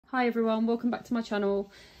Hi everyone, welcome back to my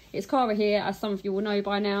channel. It's Cara here, as some of you will know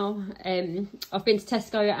by now. I've been to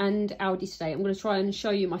Tesco and Aldi today. I'm going to try and show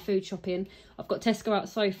you my food shopping. I've got Tesco out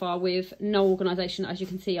so far with no organisation. As you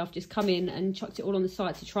can see, I've just come in and chucked it all on the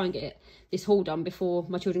side to try and get this haul done before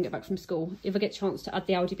my children get back from school. If I get a chance to add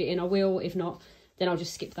the Aldi bit in, I will. If not, then I'll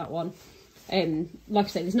just skip that one. Like I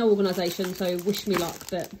say, there's no organisation, so wish me luck,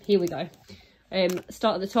 but here we go.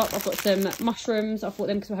 Start at the top. I've got some mushrooms. I bought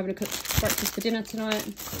them because we're having a cooked breakfast for dinner tonight.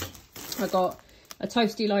 I got a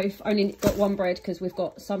toasty loaf. Only got one bread because we've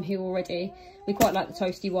got some here already. We quite like the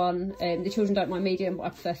toasty one. The children don't mind medium, but I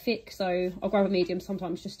prefer thick, so I'll grab a medium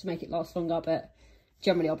sometimes just to make it last longer, but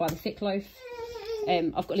generally I'll buy the thick loaf.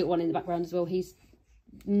 I've got a little one in the background as well. He's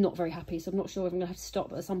not very happy, so I'm not sure if I'm going to have to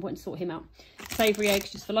stop at some point to sort him out. Savoury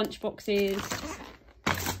eggs just for lunch boxes.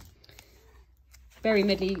 Berry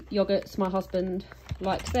medley yogurts, my husband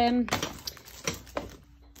likes them.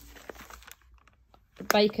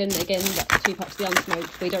 Bacon, again, that's 2 packs of the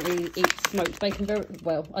unsmoked. We don't really eat smoked bacon very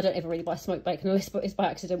well. I don't ever really buy smoked bacon unless it's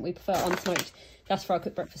by accident. We prefer unsmoked. That's for our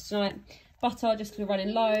cooked breakfast tonight. Butter, just because we're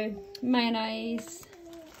running low. Mayonnaise.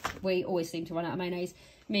 We always seem to run out of mayonnaise.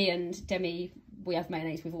 Me and Demi, we have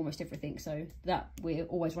mayonnaise with almost everything, so that we're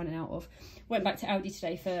always running out of. Went back to Aldi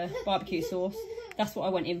today for barbecue sauce. That's what I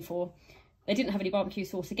went in for. They didn't have any barbecue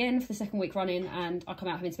sauce again for the second week running, and I come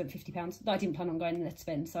out having spent £50 that I didn't plan on going in there to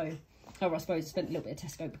spend, so I suppose I spent a little bit of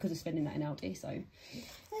Tesco because of spending that in Aldi, so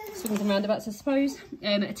swings and roundabouts, I suppose.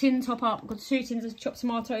 A tin top up. I've got 2 tins of chopped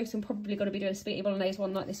tomatoes, so I'm probably going to be doing a spaghetti bolognese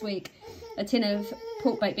one night this week. A tin of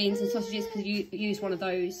pork baked beans and sausages because you used one of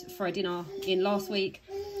those for a dinner in last week.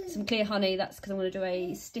 Some clear honey, that's because I'm going to do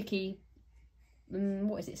a sticky,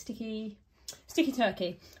 what is it, sticky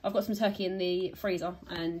turkey. I've got some turkey in the freezer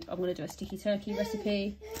and I'm going to do a sticky turkey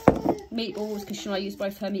recipe. Meatballs, because Shania used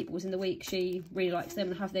both her meatballs in the week. She really likes them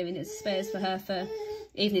and have them in as spares for her for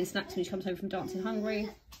evening snacks when she comes home from dancing hungry.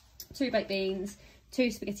 2 baked beans,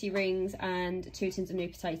 2 spaghetti rings and 2 tins of new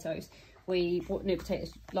potatoes. We bought new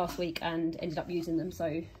potatoes last week and ended up using them,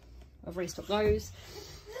 so I've restocked those.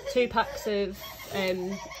 2 packs of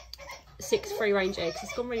 6 free range eggs.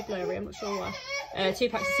 It's gone really blurry, I'm not sure why. 2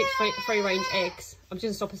 packs of 6 free range eggs. I'm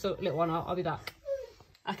just going to stop a little one, I'll be back.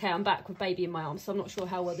 Okay, I'm back with baby in my arms, so I'm not sure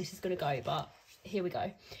how well this is going to go, but here we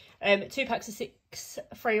go. 2 packs of 6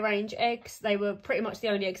 free range eggs. They were pretty much the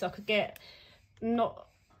only eggs I could get. Not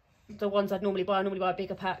the ones I'd normally buy. I normally buy a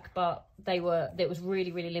bigger pack, but there was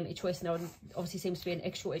really limited choice, and there obviously seems to be an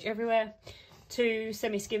egg shortage everywhere. 2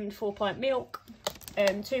 semi-skimmed 4-pint milk.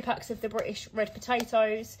 2 packs of the British red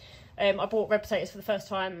potatoes. I bought red potatoes for the first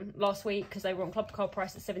time last week because they were on Club Card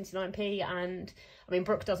price at 79p, and I mean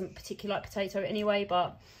Brooke doesn't particularly like potato anyway,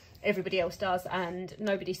 but everybody else does, and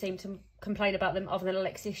nobody seemed to complain about them other than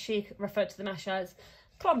Alexis. She referred to the mash as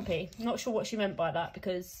clumpy. Not sure what she meant by that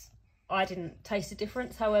because I didn't taste the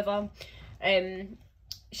difference. However,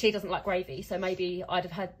 she doesn't like gravy, so maybe I'd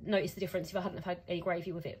have noticed the difference if I hadn't have had any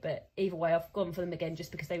gravy with it. But either way, I've gone for them again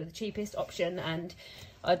just because they were the cheapest option, and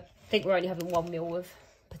I think we're only having 1 meal of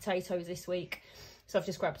potatoes this week, so I've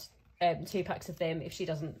just grabbed 2 packs of them. If she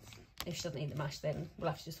doesn't eat the mash, then we'll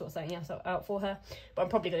have to just sort something else out for her, but I'm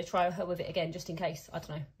probably going to try her with it again just in case. I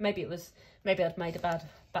don't know, maybe I'd made a bad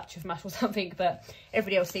batch of mash or something, but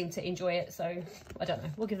everybody else seemed to enjoy it, so I don't know,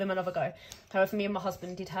 we'll give them another go. However, me and my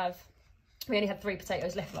husband we only had 3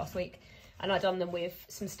 potatoes left last week, and I'd done them with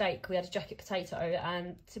some steak. We had a jacket potato,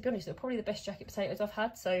 and to be honest, they're probably the best jacket potatoes I've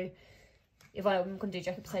had, so if I'm going to do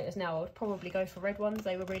jacket potatoes now, I would probably go for red ones.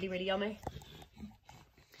 They were really yummy.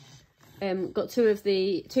 Got 2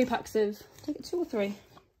 packs of, I think it's 2 or 3.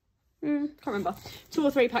 Can't remember. 2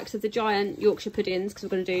 or 3 packs of the giant Yorkshire puddings because we're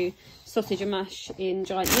going to do sausage and mash in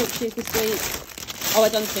giant Yorkshires this week. Oh,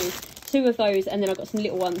 I've done 2 of those, and then I've got some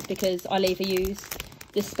little ones because I leave use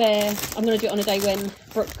the spare. I'm going to do it on a day when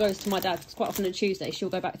Brooke goes to my dad's. Quite often on a Tuesday she'll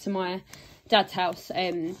go back to my dad's house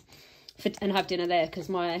and have dinner there because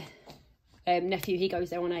my nephew, he goes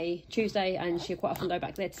there on a Tuesday, and she'll quite often go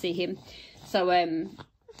back there to see him. So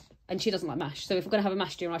and she doesn't like mash, so if we're going to have a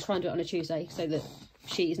mash dinner, I try and do it on a Tuesday so that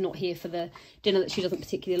she is not here for the dinner that she doesn't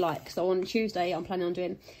particularly like. So on Tuesday I'm planning on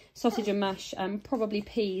doing sausage and mash and probably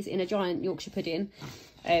peas in a giant Yorkshire pudding.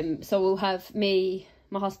 So we'll have me,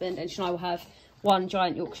 my husband and Shania will have 1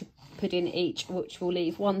 giant Yorkshire pudding each, which will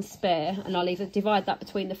leave 1 spare, and I'll either divide that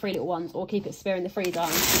between the 3 little ones or keep it spare in the freezer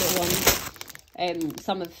and the little ones,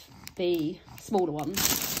 some of the smaller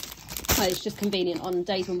ones. It's just convenient on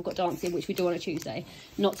days when we've got dancing, which we do on a Tuesday,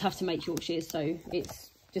 not to have to make Yorkshires, so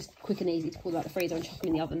it's just quick and easy to pull them out the freezer and chuck them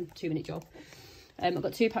in the oven. 2-minute job. I've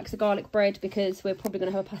got 2 packs of garlic bread because we're probably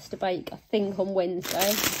going to have a pasta bake, I think, on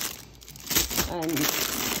Wednesday,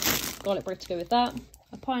 and garlic bread to go with that.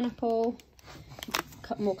 a pineapple,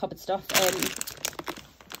 more cupboard stuff,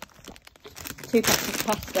 2 packs of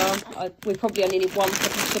pasta. We probably only need 1 for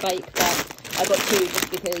pasta bake, but I got 2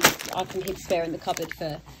 just because I can keep spare in the cupboard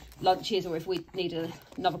for lunches, or if we need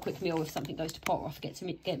another quick meal, if something goes to pot or I forget to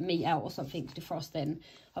get meat out or something to defrost, then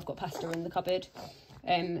I've got pasta in the cupboard.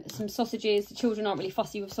 Some sausages. The children aren't really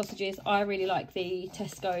fussy with sausages. I really like the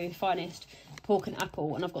Tesco Finest pork and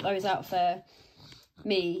apple, and I've got those out for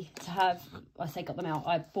me to have. I say got them out,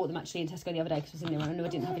 I bought them actually in Tesco the other day because I was in there and I knew I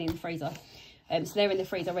didn't have any in the freezer. So they're in the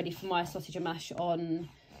freezer ready for my sausage and mash on,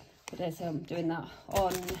 what day is it? I'm doing that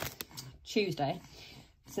on Tuesday.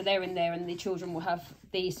 So they're in there, and the children will have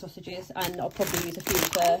these sausages, and I'll probably use a few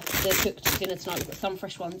for the cooked dinner tonight. We've got some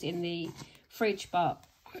fresh ones in the fridge, but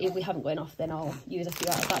if we haven't got enough, then I'll use a few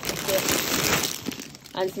out of that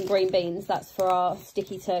biscuit. And some green beans, that's for our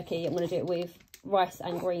sticky turkey. I'm going to do it with rice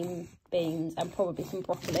and green beans and probably some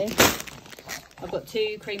broccoli. I've got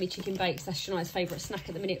 2 creamy chicken bakes. That's Shania's favourite snack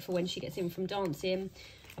at the minute for when she gets in from dancing.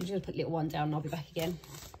 I'm just going to put little one down and I'll be back again.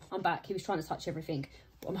 I'm back. He was trying to touch everything.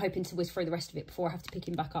 I'm hoping to whiz through the rest of it before I have to pick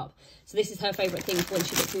him back up. So this is her favourite thing for when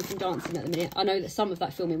she gets in from dancing at the minute. I know that some of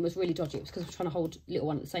that filming was really dodgy. It was because I was trying to hold little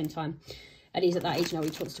one at the same time. And he's at that age now, he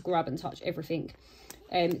just wants to grab and touch everything.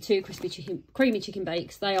 2 creamy chicken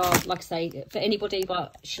bakes. They are, like I say, for anybody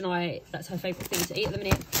but Shania, that's her favourite thing to eat at the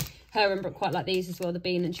minute. Her and Brooke quite like these as well, the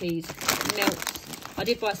bean and cheese melts. I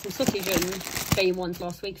did buy some sausage and bean ones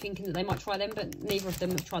last week, thinking that they might try them, but neither of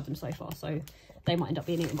them have tried them so far, so they might end up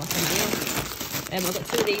being eaten by somebody else. I've got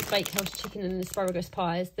 2 of these baked Welsh chicken and asparagus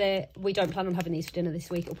pies. We don't plan on having these for dinner this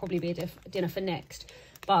week. It'll probably be a dinner for next,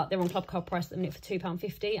 but they're on Club Card price at the minute for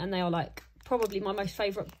 £2.50, and they are like probably my most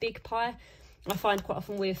favourite big pie. I find quite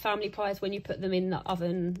often with family pies, when you put them in the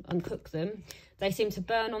oven and cook them, they seem to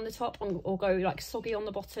burn on the top or go like soggy on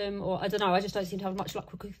the bottom, or I don't know, I just don't seem to have much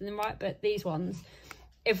luck with cooking them right. But these ones,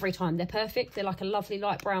 every time they're perfect. They're like a lovely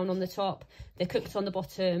light brown on the top, they're cooked on the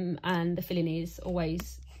bottom, and the filling is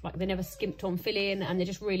always like, they're never skimped on filling, and they're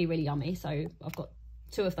just really, really yummy. So I've got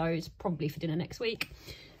 2 of those probably for dinner next week.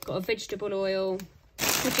 Got a vegetable oil,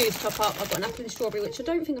 a juice top up. I've got an apple and strawberry, which I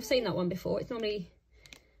don't think I've seen that one before. It's normally,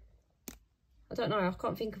 I don't know, I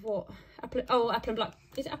can't think of what apple and black,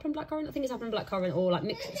 is it apple and blackcurrant? I think it's apple and blackcurrant, or like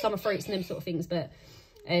mixed summer fruits and them sort of things. But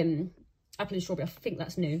apple and strawberry, I think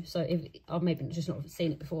that's new, so if I've maybe just not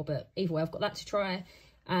seen it before, but either way I've got that to try.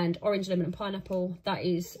 And orange, lemon and pineapple, that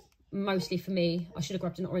is mostly for me. I should have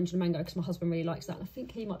grabbed an orange and mango because my husband really likes that, and I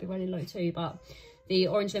think he might be running low too. But the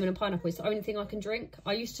orange, lemon and pineapple is the only thing I can drink.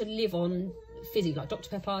 I used to live on fizzy like Dr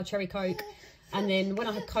Pepper, cherry coke, and then when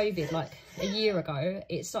I had COVID like a year ago,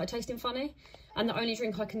 it started tasting funny, and the only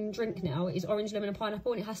drink I can drink now is orange, lemon and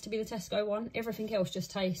pineapple, and it has to be the Tesco one. Everything else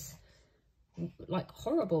just tastes like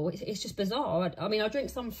horrible. It's just bizarre. I mean, I drink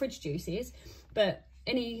some fridge juices, but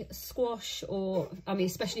any squash or, I mean,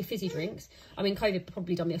 especially fizzy drinks, I mean, COVID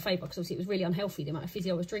probably done me a favour because obviously it was really unhealthy, the amount of fizzy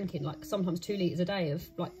I was drinking, like sometimes 2 litres a day of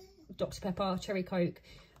like Dr Pepper, cherry coke.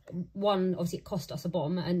 1, obviously it cost us a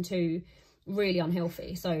bomb, and 2, really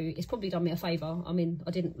unhealthy. So it's probably done me a favour. I mean, I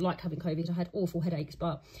didn't like having COVID, I had awful headaches,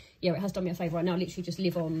 but yeah, it has done me a favour. Right now I literally just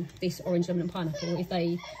live on this orange, lemon and pineapple.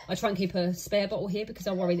 I try and keep a spare bottle here because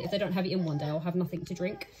I worry that if they don't have it in one day, I'll have nothing to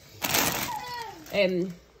drink.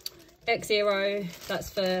 X0, that's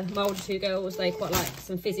for my older 2 girls. They quite like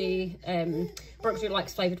some fizzy. Brooke really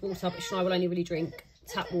likes flavoured water, but Shania will only really drink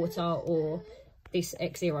tap water or this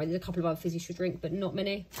X0. There's a couple of other fizzies she'll drink, but not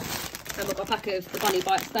many. And I've got a pack of the bunny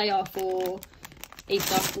bites. They are for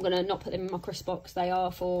Easter. I'm going to not put them in my crisp box. They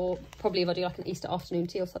are for probably if I do like an Easter afternoon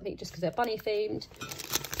tea or something, just because they're bunny themed.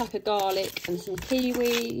 Pack of garlic and some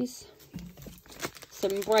kiwis.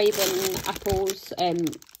 Some Braven apples,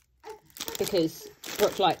 because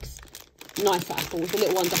Brooke likes nicer apples. The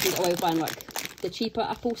little ones I can get away with buying like the cheaper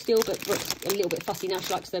apples still, but Brooke's a little bit fussy now.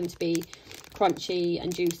 She likes them to be crunchy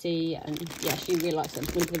and juicy, and yeah, she really likes them.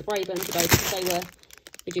 I'm going to give the Braven to those because they were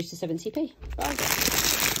reduced to 70p.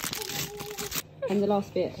 And the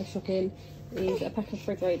last bit of shopping is a pack of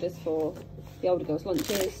fridge raiders for the older girls'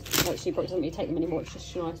 lunches. Actually, Brooke doesn't really take them anymore, it's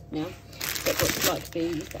just nice now. But Brooke likes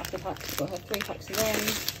these after packs. I've got her 3 packs of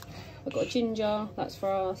them. I've got a ginger, that's for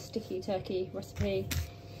our sticky turkey recipe.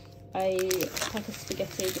 A pack of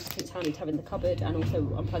spaghetti, just because it's handy to have in the cupboard, and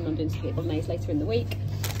also I'm planning on doing spaghetti bolognese later in the week.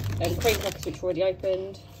 Cream crackers, which are already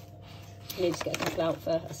opened. I need to get a couple out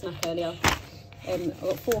for a snack earlier. I've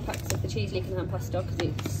got 4 packs of the cheese leek and ham pasta because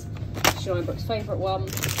it's Shania and Brooke's favourite one.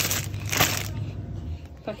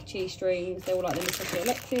 Pack of cheese strings, they all like them, especially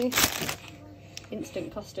Alexis.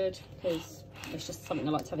 Instant custard, because it's just something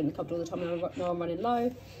I like to have in the cupboard all the time now I'm running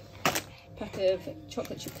low. Pack of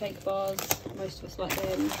chocolate chip cake bars, most of us like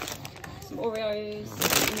them. some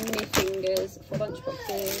Oreos, mini fingers for lunch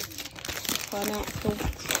boxes, timeouts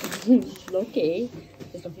for Lucky,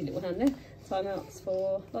 there's Lucky's little hand there, timeouts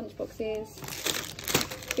for lunch boxes,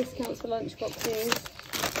 discounts for lunch boxes,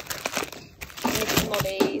 Mickey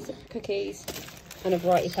Mollies, cookies, and a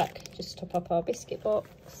variety pack just to top up our biscuit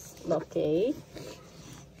box. Lucky.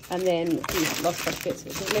 And then these last biscuits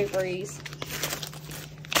with some blueberries,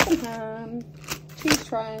 some ham, cheese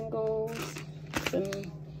triangles, some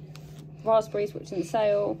raspberries which are in the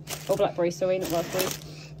sale, or blackberries, sorry, not raspberries,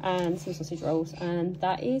 and some sausage rolls, and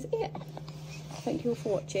that is it. Thank you all for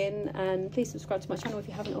watching, and please subscribe to my channel if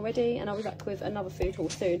you haven't already, and I'll be back with another food haul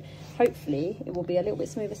soon. Hopefully it will be a little bit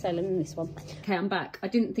smoother sailing than this one. Okay, I'm back. I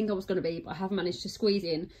didn't think I was going to be, but I have managed to squeeze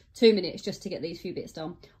in 2 minutes just to get these few bits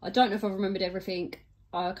done. I don't know if I've remembered everything.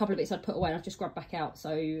 A couple of bits I'd put away and I've just grabbed back out,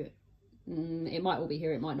 so it might all be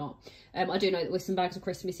here, it might not. I do know that with some bags of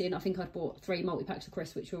crisps missing, I think I'd bought 3 multi-packs of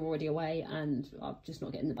crisps which were already away, and I'm just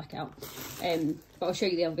not getting them back out. But I'll show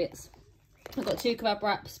you the other bits. I've got 2 kebab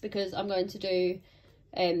wraps because I'm going to do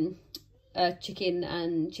chicken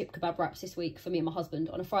and chip kebab wraps this week for me and my husband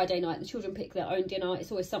on a Friday night. The children pick their own dinner.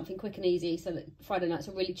 It's always something quick and easy, so that Friday nights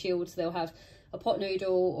are really chilled, so they'll have a pot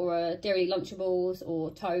noodle or a dairy Lunchables or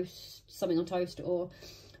toast, something on toast, or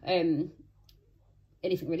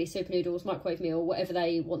anything really, super noodles, microwave meal, whatever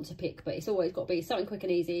they want to pick, but it's always got to be something quick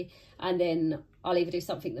and easy. And then I'll either do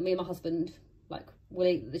something that me and my husband like will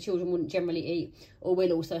eat that the children wouldn't generally eat, or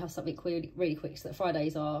we'll also have something really quick, so that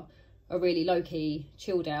Fridays are a really low-key,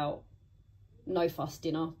 chilled out, no fuss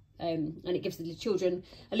dinner. And it gives the children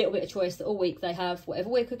a little bit of choice that all week they have whatever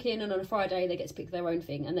we're cooking, and on a Friday they get to pick their own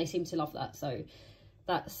thing, and they seem to love that. So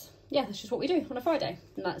that's just what we do on a Friday,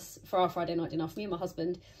 and that's for our Friday night dinner for me and my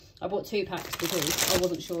husband. I bought 2 packs because I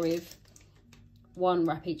wasn't sure if 1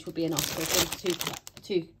 wrap each would be enough, so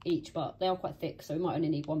 2 each, but they are quite thick, so we might only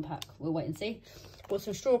need 1 pack. We'll wait and see. Bought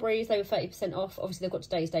some strawberries. They were 30% off. Obviously they've got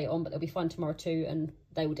today's date on, but they'll be fine tomorrow too, and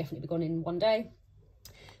they will definitely be gone in one day.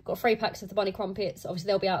 Got 3 packs of the bunny crumpets. Obviously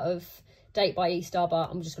they'll be out of date by Easter, but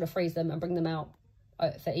I'm just going to freeze them and bring them out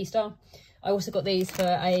for Easter. I also got these for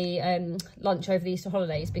a lunch over the Easter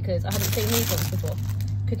holidays because I haven't seen these ones before.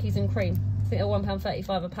 Cookies and cream. I think they're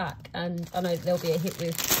 £1.35 a pack, and I know they'll be a hit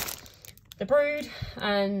with the brood.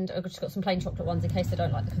 And I've just got some plain chocolate ones in case they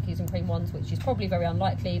don't like the cookies and cream ones, which is probably very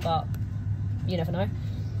unlikely, but you never know.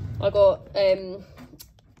 I got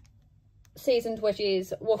seasoned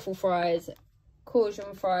wedges, waffle fries,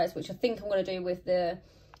 courgette fries, which I think I'm going to do with the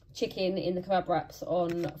chicken in the kebab wraps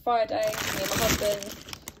on Friday, me and my husband,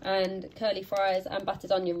 and curly fries and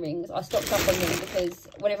battered onion rings. I stocked up on them because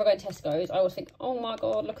whenever I go to Tesco's, I always think, oh my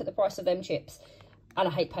god, look at the price of them chips, and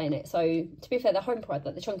I hate paying it. So to be fair, the home price,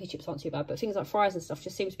 like the chunky chips aren't too bad, but things like fries and stuff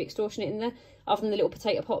just seems to be extortionate in there. Other than the little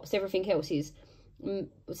potato pops, everything else is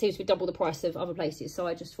seems to be double the price of other places. So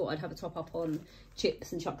I just thought I'd have a top up on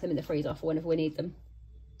chips and chuck them in the freezer for whenever we need them.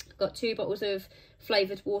 Got 2 bottles of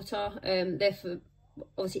flavoured water. They're for,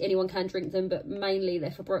 obviously anyone can drink them, but mainly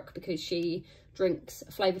they're for Brooke because she drinks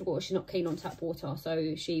flavoured water. She's not keen on tap water,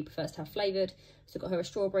 so she prefers to have flavoured. So got her a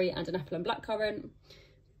strawberry and an apple and blackcurrant.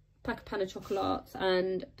 Pack of pan of chocolates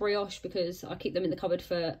and brioche because I keep them in the cupboard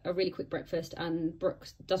for a really quick breakfast, and Brooke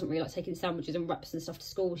doesn't really like taking sandwiches and wraps and stuff to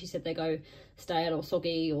school. She said they go stale or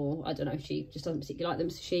soggy, or I don't know, she just doesn't particularly like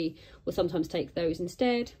them, so she will sometimes take those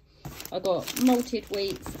instead. I got malted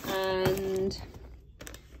wheats and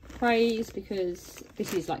praise because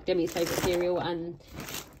this is like Demi's favourite cereal, and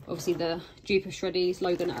obviously the duper shreddies.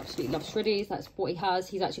 Logan absolutely loves shreddies. That's what he has.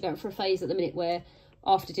 He's actually going for a phase at the minute where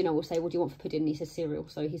after dinner we'll say, what do you want for pudding? And he says cereal,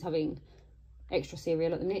 so he's having extra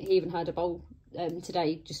cereal at the minute. He even had a bowl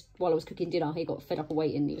today just while I was cooking dinner. He got fed up of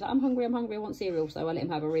waiting. He was like, I'm hungry, I want cereal. So I let him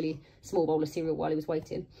have a really small bowl of cereal while he was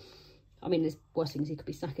waiting. I mean, there's worse things he could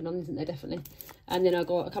be snacking on, isn't there? Definitely. And then I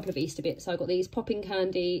got a couple of Easter bits. So I got these popping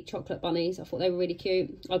candy chocolate bunnies. I thought they were really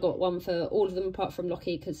cute. I got one for all of them apart from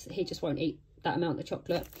Lockie because he just won't eat that amount of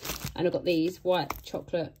chocolate. And I got these white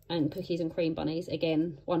chocolate and cookies and cream bunnies.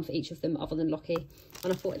 Again, one for each of them other than Lockie.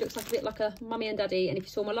 And I thought it looks like a bit like a mummy and daddy. And if you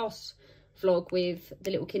saw my last vlog with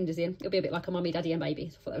the little kinders in, it'll be a bit like a mummy, daddy and baby.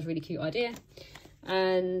 So I thought that was a really cute idea.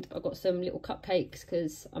 And I got some little cupcakes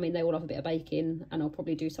because I mean they all have a bit of baking, and I'll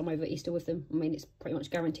probably do some over Easter with them. I mean, it's pretty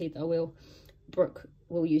much guaranteed that I will. Brooke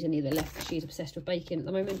will use any of the left. She's obsessed with baking at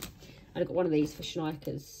the moment. And I got one of these for Shania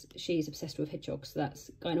because she's obsessed with hedgehogs, so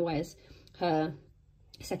that's going away as her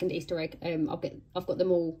second Easter egg. I've got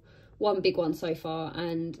them all, one big one so far,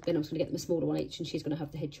 and then I'm just going to get them a smaller one each, and she's going to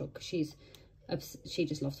have the hedgehog because she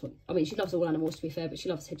just loves one. I mean, she loves all animals to be fair, but she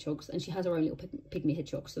loves hedgehogs, and she has her own little pygmy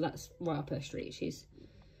hedgehog, so that's right up her street. I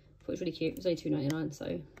thought it was really cute. It was only £2.99,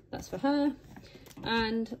 so that's for her.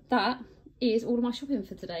 And that is all of my shopping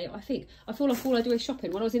for today. I feel like all I do is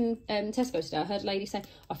shopping. When I was in Tesco today, I heard a lady say,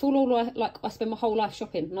 I feel I spend my whole life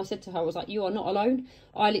shopping. And I said to her, I was like, you are not alone.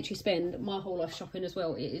 I literally spend my whole life shopping as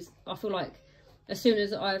well. I feel like as soon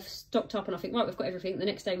as I've stocked up and I think, right, we've got everything, the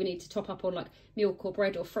next day we need to top up on like milk or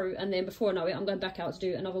bread or fruit. And then before I know it, I'm going back out to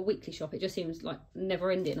do another weekly shop. It just seems like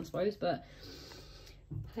never ending, I suppose. But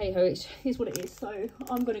hey ho, it is what it is. So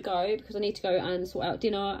I'm going to go because I need to go and sort out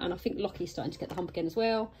dinner. And I think Lockie's starting to get the hump again as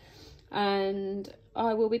well. And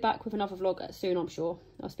I will be back with another vlog soon, I'm sure.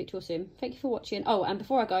 I'll speak to you all soon. Thank you for watching. Oh, and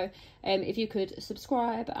before I go, if you could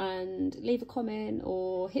subscribe and leave a comment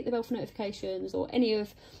or hit the bell for notifications or any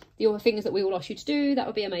of the other things that we all ask you to do, that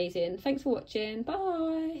would be amazing. Thanks for watching.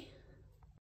 Bye.